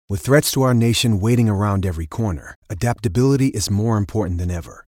With threats to our nation waiting around every corner, adaptability is more important than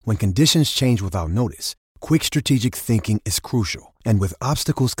ever. When conditions change without notice, quick strategic thinking is crucial. And with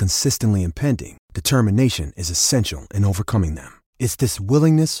obstacles consistently impending, determination is essential in overcoming them. It's this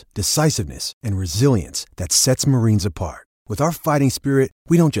willingness, decisiveness, and resilience that sets Marines apart. With our fighting spirit,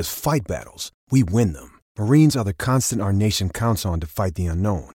 we don't just fight battles, we win them. Marines are the constant our nation counts on to fight the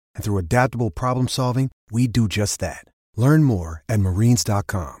unknown. And through adaptable problem solving, we do just that. Learn more at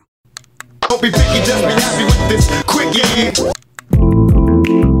marines.com. Don't be picky, just be happy with this quick, yeah.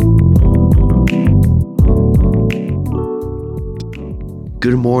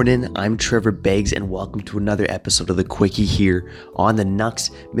 Good morning, I'm Trevor Beggs and welcome to another episode of The Quickie here on the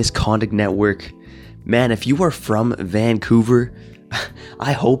Nucks Misconduct Network. Man, if you are from Vancouver,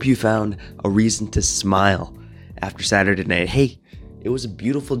 I hope you found a reason to smile after Saturday night. Hey, it was a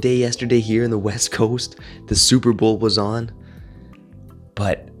beautiful day yesterday here in the West Coast. The Super Bowl was on.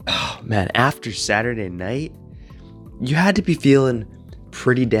 But, oh man, after Saturday night, you had to be feeling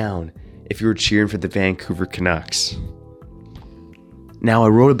pretty down if you were cheering for the Vancouver Canucks. Now, I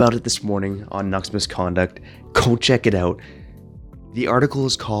wrote about it this morning on Nucks Misconduct. Go check it out. The article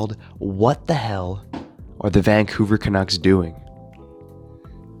is called, "What the Hell Are the Vancouver Canucks Doing?"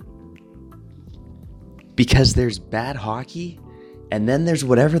 Because there's bad hockey, and then there's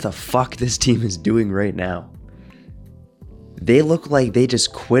whatever the fuck this team is doing right now. They look like they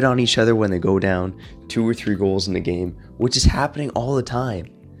just quit on each other when they go down 2 or 3 goals in a game, which is happening all the time.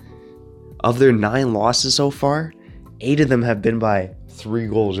 Of their 9 losses so far, 8 of them have been by 3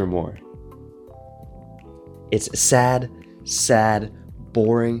 goals or more. It's sad,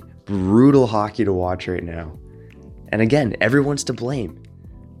 boring, brutal hockey to watch right now. And again, everyone's to blame.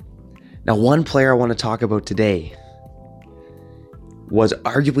 Now, one player I want to talk about today was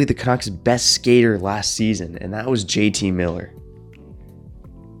arguably the Canucks' best skater last season, and that was JT Miller.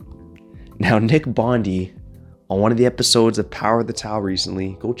 Now, Nick Bondi, on one of the episodes of Power of the Towel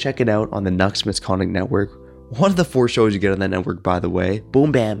recently, go check it out on the Nucks Misconduct Network. One of the 4 shows you get on that network, by the way.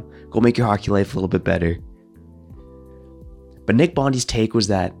 Boom, bam. Go make your hockey life a little bit better. But Nick Bondi's take was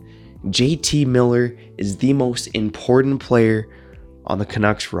that JT Miller is the most important player on the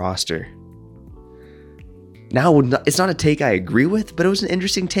Canucks roster. Now, it's not a take I agree with, but it was an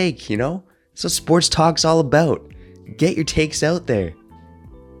interesting take, you know? That's what sports talk's all about. Get your takes out there.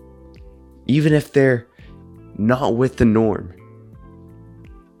 Even if they're not with the norm.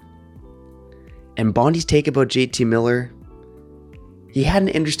 And Bondi's take about JT Miller, he had an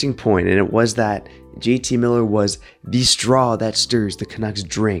interesting point, and it was that JT Miller was the straw that stirs the Canucks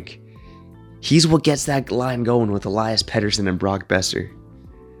drink. He's what gets that line going with Elias Pettersson and Brock Besser.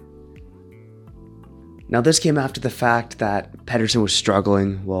 Now, this came after the fact that Pettersson was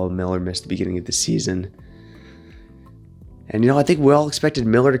struggling while Miller missed the beginning of the season. And, I think we all expected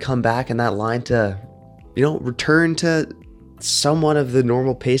Miller to come back and that line to, return to somewhat of the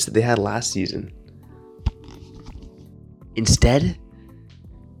normal pace that they had last season. Instead,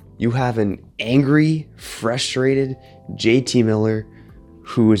 you have an angry, frustrated JT Miller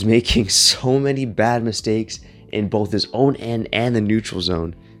who is making so many bad mistakes in both his own end and the neutral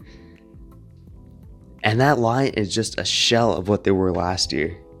zone. And that line is just a shell of what they were last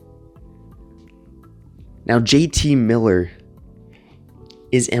year. Now, JT Miller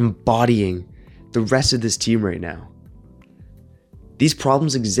is embodying the rest of this team right now. These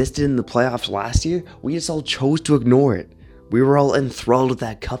problems existed in the playoffs last year. We just all chose to ignore it. We were all enthralled with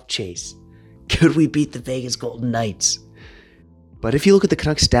that cup chase. Could we beat the Vegas Golden Knights? But if you look at the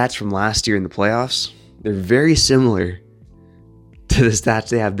Canucks stats from last year in the playoffs, they're very similar to the stats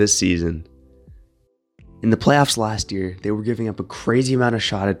they have this season. In the playoffs last year, they were giving up a crazy amount of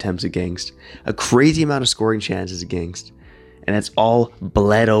shot attempts against, a crazy amount of scoring chances against, and it's all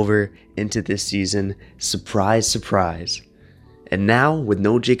bled over into this season. Surprise, surprise. And now, with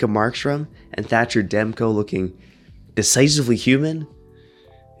no Jacob Markstrom and Thatcher Demko looking decisively human,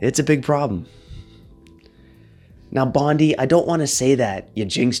 it's a big problem. Now, Bondi, I don't want to say that you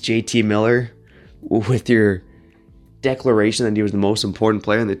jinxed JT Miller with your declaration that he was the most important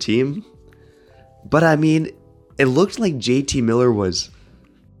player on the team. But I mean, it looked like JT Miller was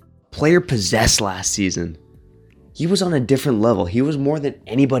player possessed last season. He was on a different level. He was more than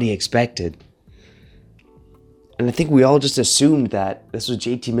anybody expected. And I think we all just assumed that this was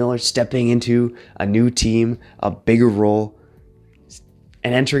JT Miller stepping into a new team, a bigger role,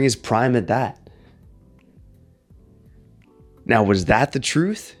 and entering his prime at that. Now, was that the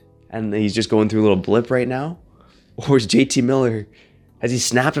truth? And he's just going through a little blip right now? Or is JT Miller, has he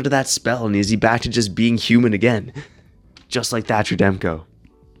snapped out of that spell and is he back to just being human again? Just like Thatcher Demko.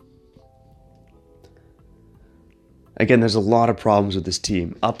 Again, there's a lot of problems with this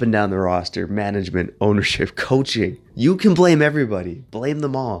team, up and down the roster, management, ownership, coaching. You can blame everybody. Blame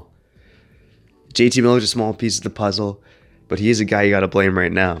them all. JT Miller's a small piece of the puzzle, but he is a guy you got to blame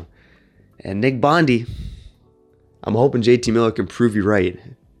right now. And Nick Bondi, I'm hoping JT Miller can prove you right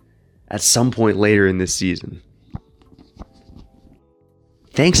at some point later in this season.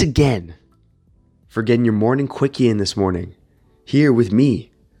 Thanks again for getting your morning quickie in this morning. Here with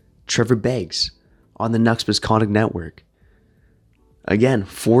me, Trevor Beggs, on the Nucks Misconduct Network. Again,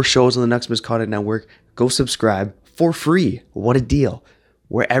 4 shows on the Nucks Misconduct Network. Go subscribe for free. What a deal.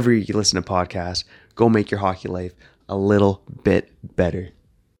 Wherever you listen to podcasts, go make your hockey life a little bit better.